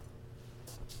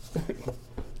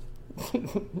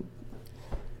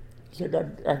 He said,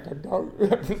 that dog,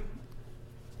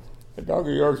 the dog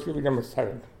of yours should be number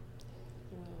 7.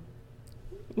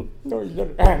 No, he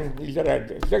said, I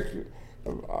had 6,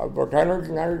 about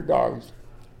 100 dogs.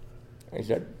 He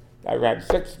said, "I've had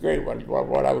 6 great ones,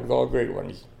 what I would call great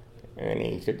ones." And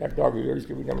he said, "That dog of yours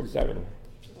could be number 7.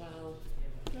 Wow.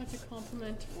 That's a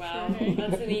compliment. Wow. Sure.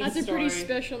 That's a neat That's a story. pretty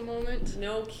special moment.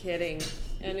 No kidding.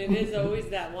 And it is always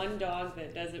that one dog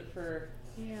that does it for,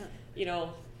 Yeah.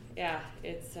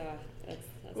 it's, that's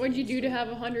What'd you do to have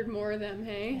 100 more of them,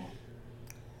 hey?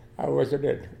 I wish I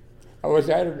did. I wish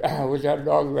I had a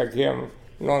dog like him,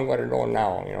 knowing what I know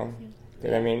now,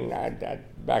 Because, I mean,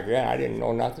 back then I didn't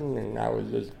know nothing, and I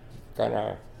was just kind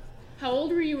of... How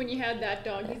old were you when you had that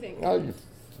dog, you think? I was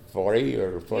 40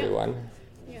 or 41.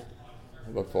 Yeah.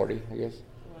 About 40, I guess.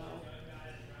 wow.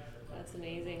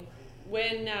 amazing.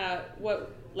 When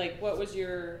what was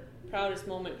your proudest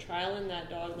moment trialing that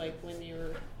dog? Like when you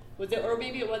were, was it, or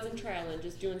maybe it wasn't trialing,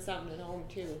 just doing something at home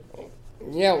too?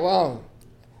 Yeah, well,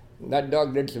 that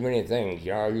dog did so many things.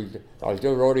 You know, I was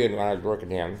still rodeoing when I was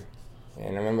working him,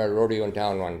 and I remember I rodeo in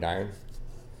town one time.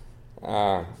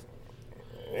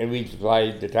 And we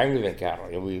supplied the time-living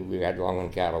cattle. We had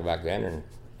longhorn cattle back then,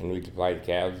 and we supplied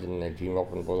calves and the team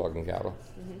up and bulldog and cattle.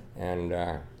 Mm-hmm.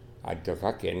 And I took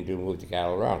Huck in to move the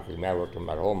cattle around because I worked them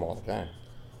at home all the time.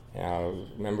 And I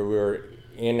remember we were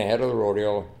in the head of the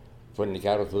rodeo, putting the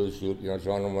cattle through the chute,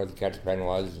 showing them where the catch pen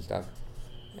was and stuff.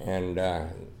 And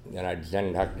then I'd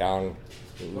send Huck down.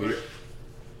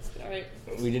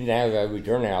 We didn't have a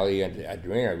return alley at the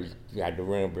arena. We had to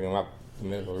bring him up to the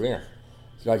middle of the arena.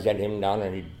 So I sent him down,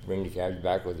 and he'd bring the calves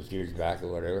back or the steers back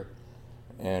or whatever.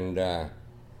 And the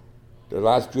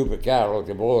last group of cattle,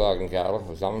 the bulldogging cattle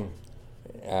or something,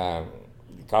 the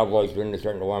cowboys were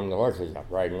starting to warm the horses up,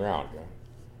 riding around.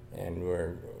 And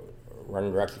we're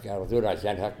running direct the cattle through it. I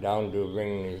sent Huck down to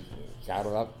bring the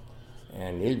cattle up,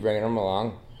 and he's bringing them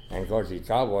along. And of course, these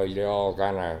cowboys, they all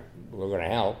kind of were going to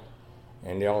help,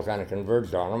 and they all kind of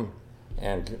converged on them.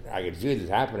 And I could see this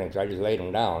happening, so I just laid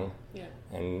them down. Yeah.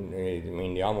 And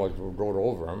they almost rode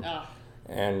over him. Oh.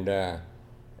 And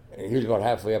he was about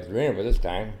halfway up the arena by this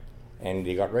time, and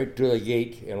he got right to the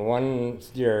gate, and one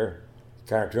steer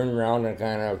kind of turned around and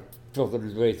kind of filtered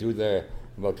his way through the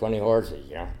about 20 horses,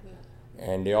 Yeah.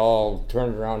 And they all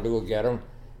turned around to go get him,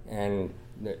 and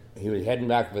he was heading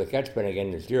back for the catch pen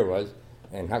again, the steer was,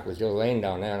 and Huck was still laying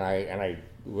down there, and I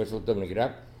whistled to him to get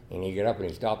up, and he got up and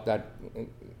he stopped that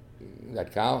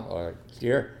cow or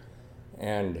steer,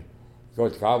 and of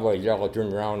course the cowboys all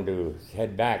turned around to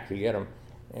head back to get him,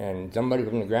 and somebody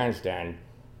from the grandstand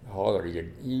hollered, he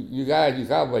said, you guys, you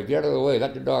cowboys, get out of the way,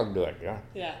 let the dog do it,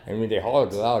 Yeah. I mean, they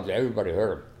hollered loud, so everybody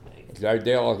heard him. So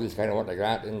they all just kind of went like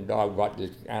that, and the dog brought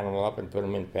this animal up and put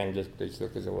him in the pen just as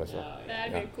quick as a whistle. Oh,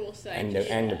 that'd be a cool sight.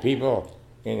 And the people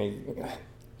in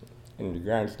the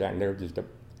grandstand, they were just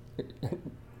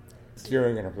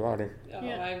cheering and applauding. Oh,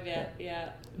 yeah. I bet,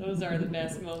 yeah. Those are the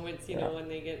best moments, when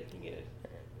they get a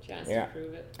chance to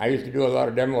prove it. I used to do a lot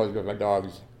of demos with my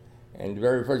dogs, and the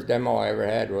very first demo I ever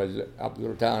had was up a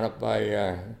little town up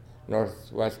by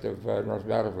northwest of North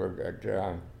Battleford at,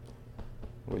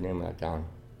 what's the name of that town?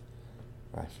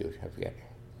 Ah, shoot, I forget.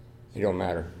 It don't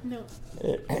matter. No.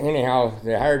 Anyhow,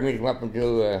 they hired me to come up and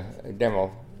do a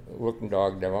demo, working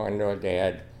dog demo, and they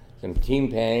had some team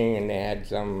penning, and they had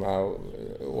some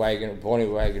pony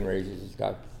wagon races and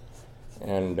stuff.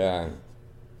 And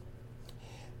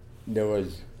there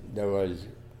was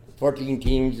 14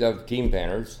 teams of team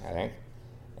penners, I think,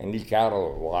 and these cattle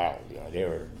were wild. They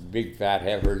were big fat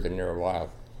heifers, and they were wild.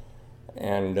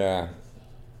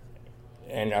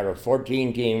 And out of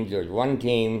 14 teams, there was one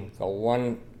team called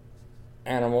one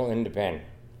animal in the pen.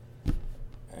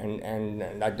 And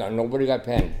nobody got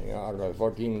penned, out of the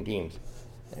 14 teams.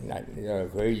 And that,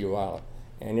 crazy wild.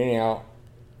 And anyhow,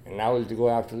 and I was to go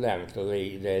after them. So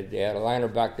they had a liner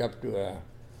backed up to a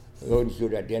loading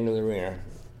chute at the end of the arena.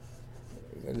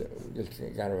 Just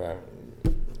kind of a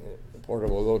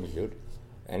portable loading chute.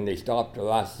 And they stopped the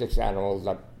last 6 animals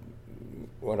that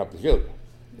went up the chute.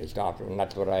 They stopped them, and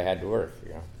that's what I had to work,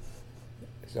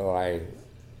 So I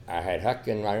had Huck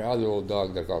and my other old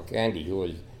dog they called Candy, who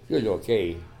was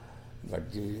okay, but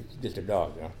he was just a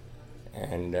dog,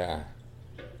 And I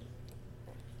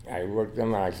worked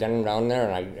them, and I sent them down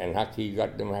there, and Huck, he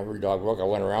got them every dog work. I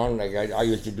went around, I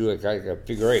used to do like a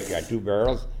figure 8, got 2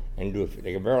 barrels, and do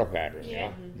like a barrel pattern,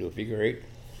 do a figure 8.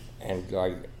 And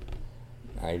so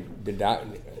I did that,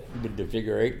 did the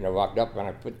figure 8, and I walked up, and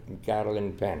I put the cattle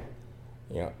in the pen.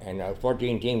 And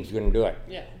 14 teams couldn't do it.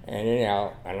 Yeah. And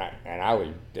anyhow, and I was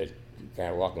just kind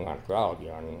of walking on a crowd,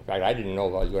 And in fact, I didn't know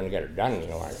if I was going to get it done,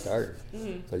 when I started,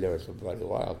 because they were so bloody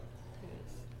wild.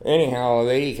 Anyhow, a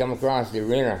lady come across the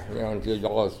arena, and she was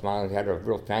all smiling, had a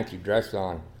real fancy dress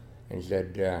on, and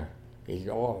said,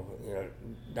 oh,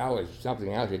 that was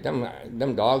something else.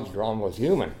 Them dogs are almost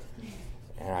human.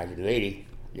 And I said, lady,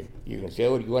 you can say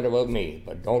what you want about me,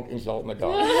 but don't insult my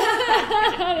dog.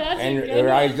 And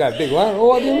her eyes got big.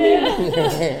 What do you mean? I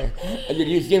said,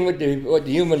 you seen what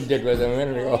the humans did with them a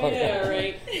minute ago. Yeah,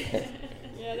 right.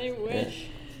 Yeah, they wish.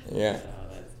 Yeah. Oh,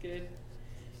 that's good.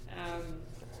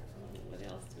 What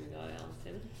else do we got,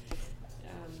 Allison?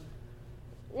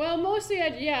 Well, mostly,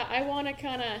 I want to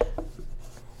kind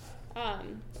of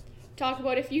talk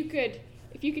about if you could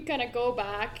kind of go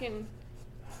back and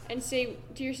say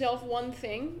to yourself one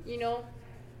thing,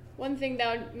 one thing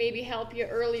that would maybe help you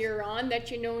earlier on that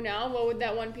you know now, what would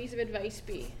that one piece of advice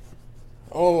be?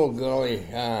 Oh, golly.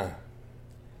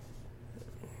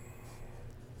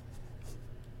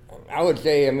 I would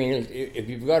say, I mean, if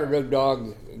you've got a good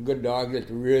dog,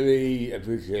 it's really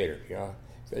appreciated, you know.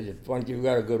 Because once you've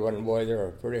got a good one, boy,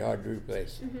 they're pretty hard to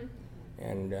replace. Mm-hmm.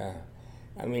 And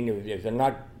I mean, if they're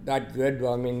not that good,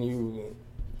 well, I mean, you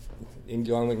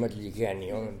enjoy them as much as you can,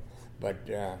 you know. But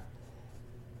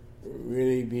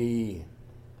really be.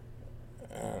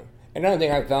 Another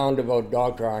thing I found about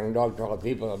dog trial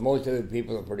people, most of the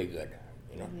people are pretty good.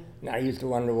 You know, and I used to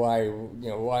wonder why.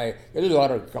 There's a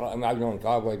lot of. I mean, I've known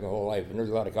cowboys my whole life, and there's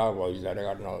a lot of cowboys that I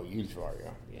got no use for. You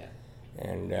know.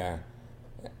 Yeah.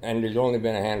 And there's only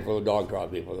been a handful of dog trial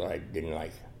people that I didn't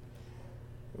like.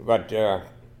 But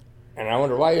and I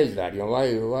wonder why is that? You know, why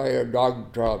are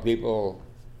dog trial people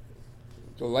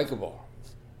so likable?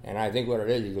 And I think what it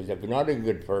is because if you're not a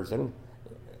good person,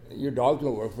 your dogs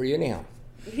will work for you anyhow.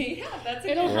 Yeah, that's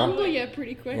It'll humble you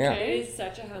pretty quick. Yeah. It is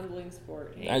such a humbling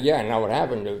sport. Hey? Yeah, now what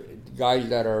happened? The guys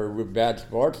that are bad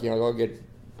sports, you know, they'll get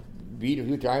beat a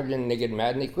few times and they get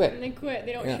mad and they quit. And they quit.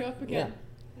 They don't show up again.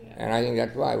 Yeah. And I think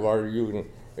that's why. Or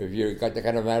if you got the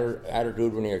kind of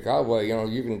attitude when you're a cowboy, you know,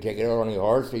 you can take it out on your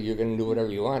horse, so you can do whatever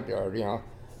you want, or you know,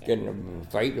 get in a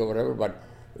fight or whatever. But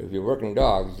if you're working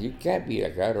dogs, you can't be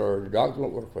like that, or the dogs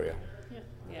won't work for you.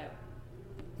 Yeah.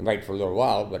 They might for a little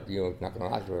while, but you know, it's not going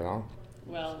to last very long.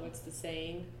 Well, what's the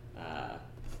saying?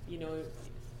 You know,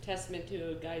 testament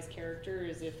to a guy's character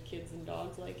is if kids and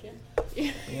dogs like him.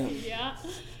 Yeah,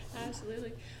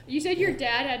 absolutely. You said your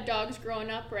dad had dogs growing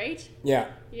up, right? Yeah.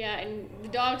 Yeah, and the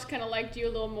dogs kind of liked you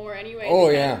a little more anyway. Oh,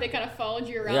 They kind of followed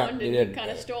you around they and did. you kind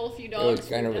of stole a few It dogs. was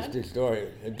kind of from a story,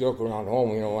 a joke around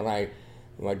home. You know, when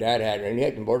my dad had, and he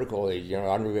had some border collies. You know,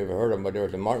 I don't know if you ever heard of them, but there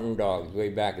were some Martin dogs way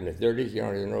back in the 30s. You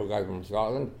know, there's an old guy from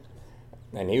Scotland,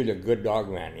 and he was a good dog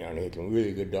man. You know, and he had some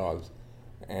really good dogs.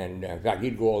 And in fact,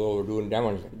 he'd go all over doing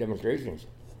demonstrations.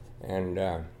 And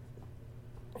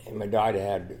my dad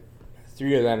had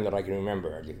 3 of them that I can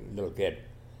remember as a little kid.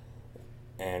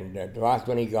 And the last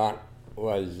one he got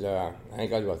was, I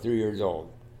think I was about 3 years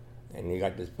old. And he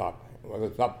got this pup. Well, the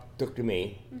pup took to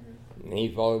me. Mm-hmm. And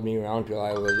he followed me around till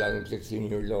I was, I think, 16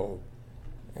 years old.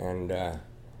 And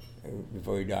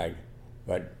before he died.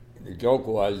 But the joke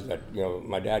was that, you know,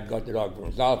 my dad got the dog for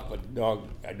himself, but the dog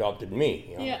adopted me.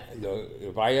 You know? Yeah. So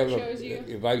if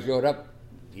I showed up,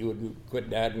 he would quit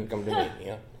Dad and come to me. You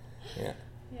know? Yeah.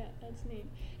 Yeah, that's neat.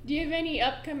 Do you have any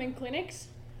upcoming clinics?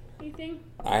 Anything?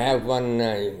 I have one.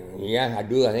 Yeah, I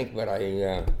do. I think, but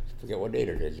I forget what date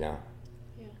it is now.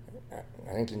 Yeah.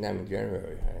 I think it's in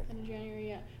January. In January,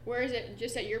 yeah. Where is it?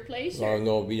 Just at your place? Well, Or?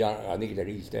 no, it'll be on. I think it's at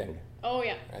East End. Oh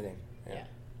yeah. I think. Yeah. Yeah.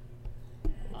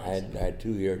 I had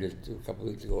 2 here just a couple of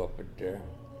weeks ago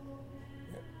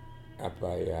up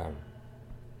by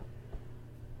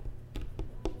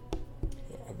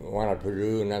one at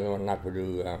Purdue, another one not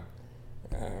Purdue,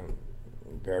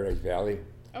 Paradise Valley.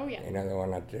 Oh yeah. Another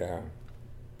one at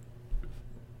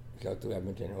south of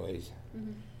Edmonton, Oasis.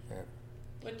 Mm-hmm. Yeah.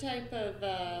 What type of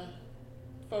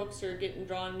folks are getting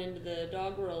drawn into the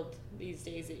dog world these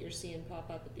days that you're seeing pop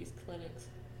up at these clinics?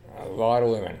 A lot of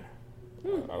women.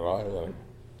 A lot of women.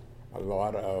 A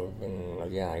lot of, and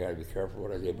again, I got to be careful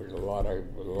what I say, but there's a lot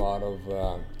of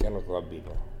kennel club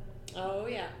people, Oh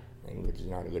yeah. and which is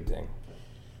not a good thing.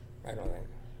 I don't think.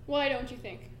 Why don't you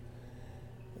think?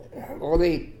 Well,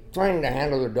 they trying to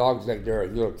handle their dogs like they're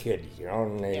little kids, you know,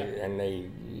 and they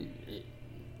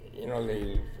you know,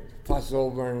 they fuss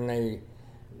over and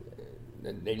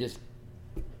they just,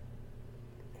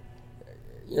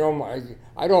 you know,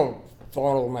 I don't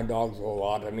follow my dogs a whole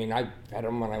lot. I mean, I pet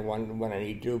them when I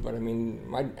need to, but I mean,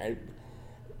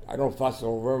 I don't fuss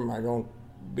over them. I don't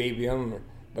baby them,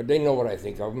 but they know what I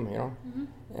think of them, you know. Mm-hmm.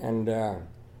 And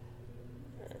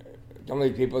some of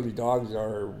these people, these dogs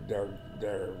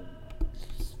they're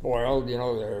spoiled, you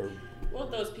know. Well,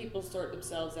 those people sort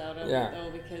themselves out of Yeah. it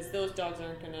though, because those dogs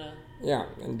aren't gonna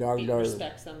And dogs are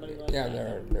respect somebody like that.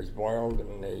 they're spoiled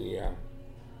and they.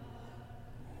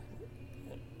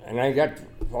 And I got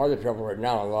farther trouble right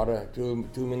now. A lot of too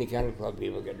many kennel club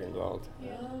people get involved.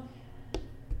 Yeah.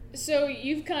 So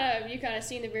you've kind of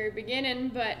seen the very beginning,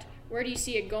 but where do you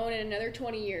see it going in another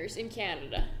 20 years in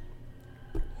Canada?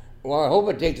 Well, I hope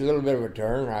it takes a little bit of a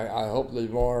turn. I hope there's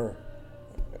more.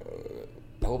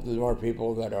 I hope there's more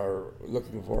people that are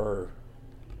looking for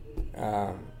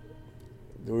the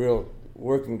real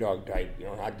working dog type. You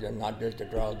know, not just a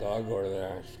trial dog or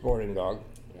the sporting dog.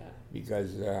 Yeah.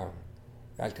 Because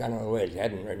that's kind of the way it's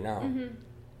heading right now. Mm-hmm.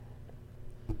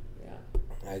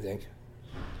 Yeah. I think.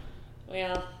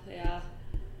 Well, yeah.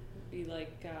 It'd be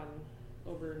like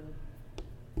over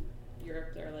in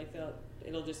Europe there, like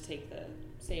it'll just take the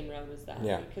same route as that.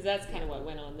 Yeah. Because that's kind of what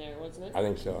went on there, wasn't it? I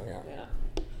think so. Yeah. Yeah.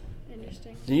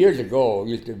 Interesting. The years ago, it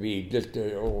used to be just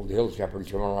the old hill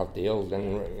shepherds coming off the hills,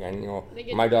 and you know,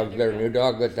 my dog's better than your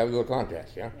dog. Let's have a little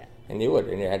contest, yeah. And they would,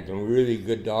 and they had some really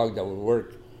good dogs that would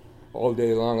work all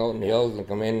day long out in the hills and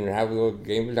come in and have a little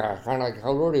games, kind of like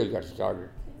how rodeos got started.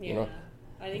 Yeah, you know?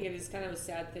 I think it is kind of a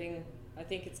sad thing. I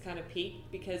think it's kind of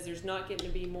peaked because there's not getting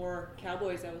to be more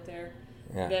cowboys out there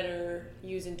that are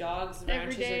using dogs. Every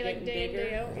Ranches day, are like getting day in, bigger,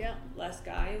 day out, yeah. less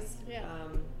guys. Yeah.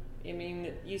 I mean,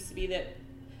 it used to be that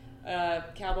a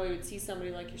cowboy would see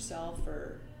somebody like yourself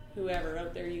or whoever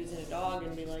out there using a dog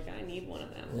and be like, I need one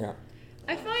of them. Yeah.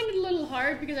 I find it a little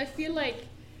hard because I feel like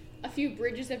a few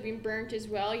bridges have been burnt as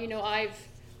well. You know, I've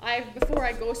before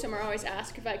I go somewhere, I always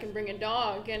ask if I can bring a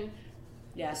dog, and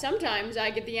sometimes I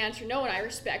get the answer no, and I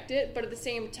respect it. But at the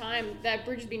same time, that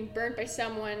bridge is being burnt by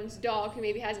someone's dog who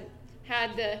maybe hasn't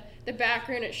had the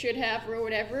background it should have or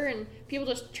whatever, and people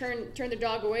just turn the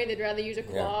dog away. They'd rather use a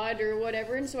quad or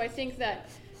whatever. And so I think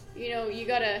that, you know, you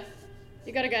gotta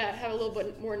have a little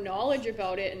bit more knowledge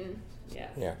about it, and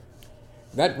Yeah.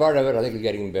 That part of it, I think, is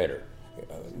getting better.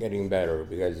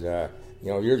 Because, you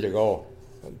know, years ago,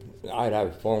 I'd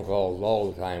have phone calls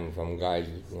all the time from guys,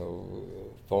 you know,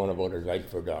 phone about advice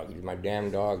for dogs. My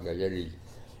damn dog, I said, you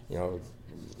know,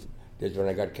 this when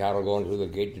I got cattle going through the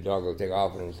gate, the dog will take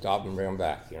off and stop and bring them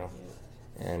back, you know.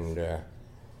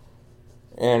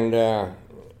 And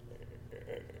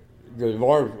there's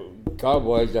more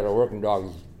cowboys that are working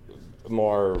dogs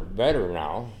more better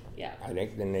now, I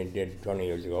think, than they did 20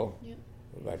 years ago. Yeah.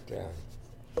 But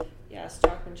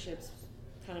stockmanship's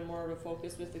kind of more of a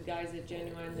focus with the guys that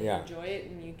genuinely enjoy it,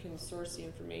 and you can source the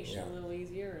information a little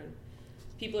easier, and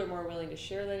people are more willing to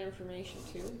share that information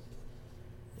too.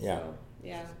 Yeah. So,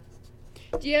 yeah.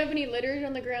 Do you have any litters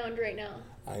on the ground right now?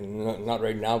 Not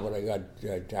right now, but I got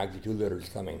actually 2 litters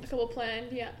coming. A couple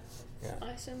planned, yeah.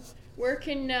 Awesome. Where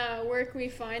can we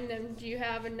find them? Do you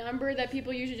have a number that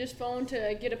people usually just phone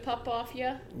to get a pup off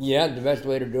you? Yeah, the best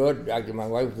way to do it. Actually, my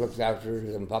wife looks after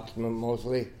them pups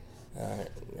mostly.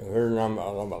 Her number,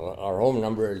 our home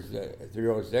number is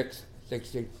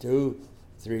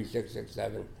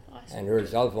 306-662-3667. Awesome. And her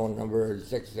cell phone number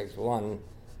is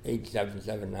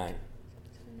 661-8779.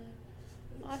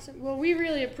 Awesome. Well, we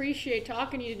really appreciate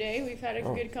talking to you today. We've had a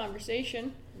good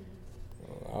conversation.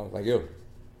 Well, thank you.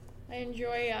 I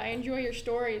enjoy your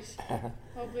stories.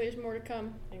 Hopefully there's more to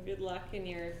come. And good luck in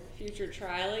your future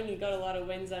trialing. You got a lot of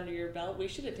wins under your belt. We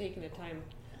should have taken a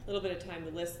little bit of time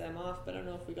to list them off, but I don't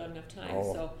know if we got enough time.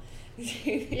 So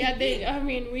yeah,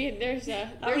 there's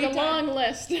a long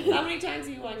list. How many times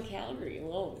have you won Calgary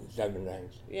alone? 7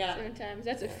 times. Yeah. 7 times.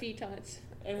 That's a feat on its.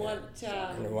 And what?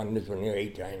 And I won this one here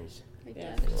 8 times. 8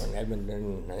 Yeah. times. I won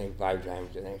Edmonton, I think 5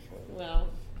 times, I think. Well,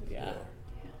 yeah.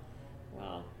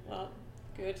 Wow. Well,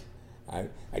 good.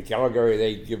 At Calgary,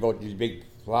 they give out these big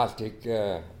plastic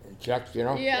checks, you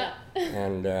know? Yeah.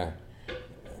 And I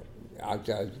was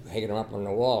hanging them up on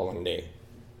the wall one day.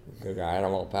 Because I had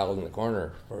them all piled in the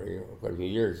corner for quite a few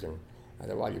years. And I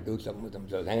thought, well, you do something with them.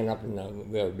 So I was hanging up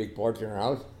we have a big porch in our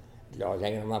house. So I was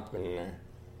hanging them up,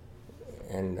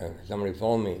 and somebody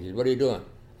phoned me. He said, what are you doing?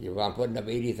 He said, well, I'm putting up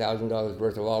 $80,000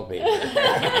 worth of wallpaper.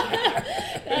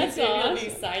 That's awesome. You'll be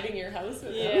siding your house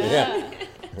with them. Yeah.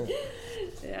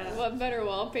 Yeah. What better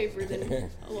wallpaper than a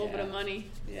little bit of money?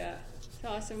 Yeah. It's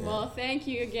awesome. Well, thank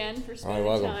you again for You're spending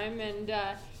welcome. time, and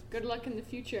good luck in the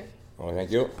future. Oh, thank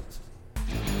you.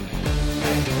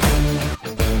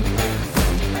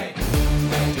 Hey.